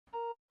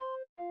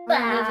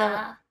move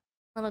a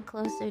little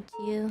closer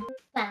to you.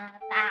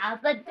 I'm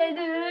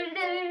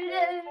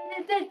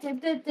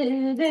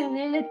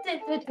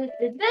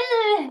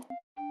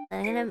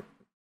gonna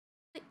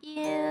put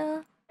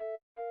you.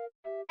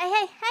 Hey,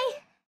 hey, hey,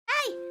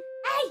 hey,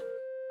 hey,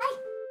 hey!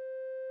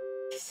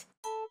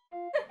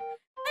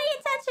 What are you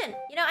touching?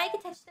 You know I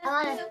can touch this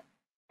too.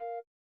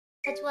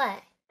 Touch what?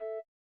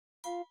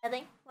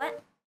 Nothing. What?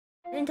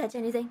 I didn't touch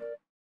anything.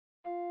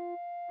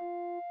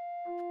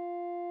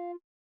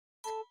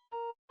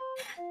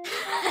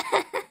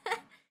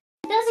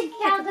 It doesn't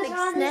count as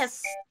on sniff.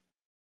 this.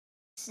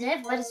 Sniff?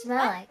 What does it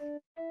smell like?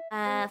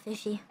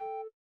 Fishy.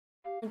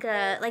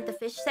 Like the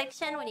fish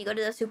section when you go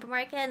to the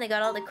supermarket and they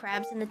got all the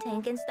crabs in the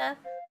tank and stuff.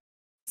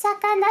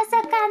 Sakana,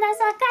 sakana,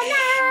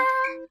 sakana!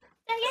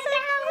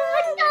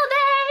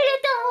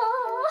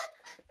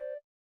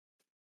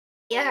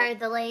 You heard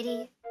the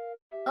lady.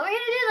 What are we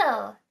gonna do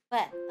though?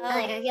 What? Oh,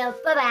 I'm gonna go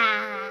ba-ba.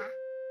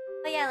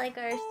 Oh yeah, like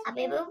ours.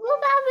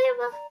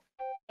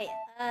 Wait,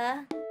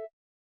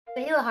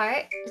 can we do a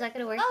heart? Is that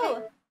gonna work?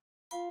 Oh!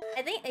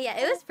 I think, yeah,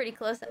 it was pretty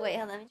close. Wait,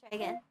 hold on, let me try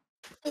again.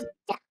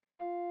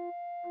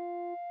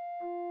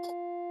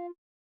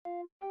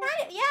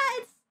 Yeah,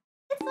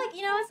 it's like,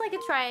 you know, it's like a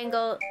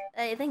triangle.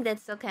 I think that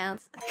still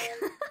counts.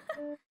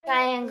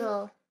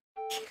 Triangle.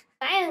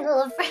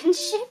 Triangle of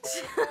friendship.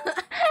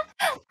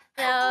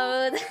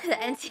 No, the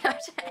NCR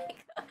triangle.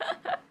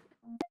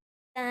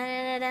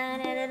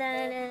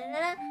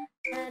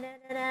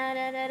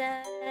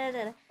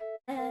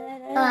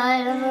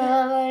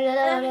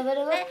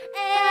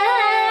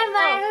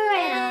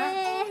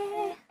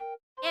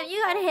 Damn, you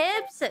got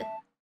hips. That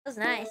was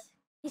nice.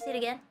 Can you see it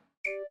again?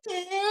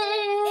 Bring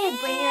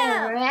it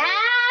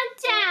around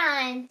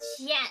town,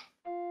 chat.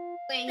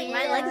 Bring it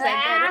My legs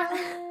around. are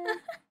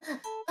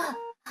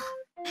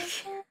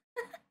better.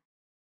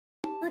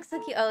 Looks so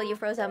cute. Oh, you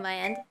froze on my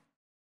end.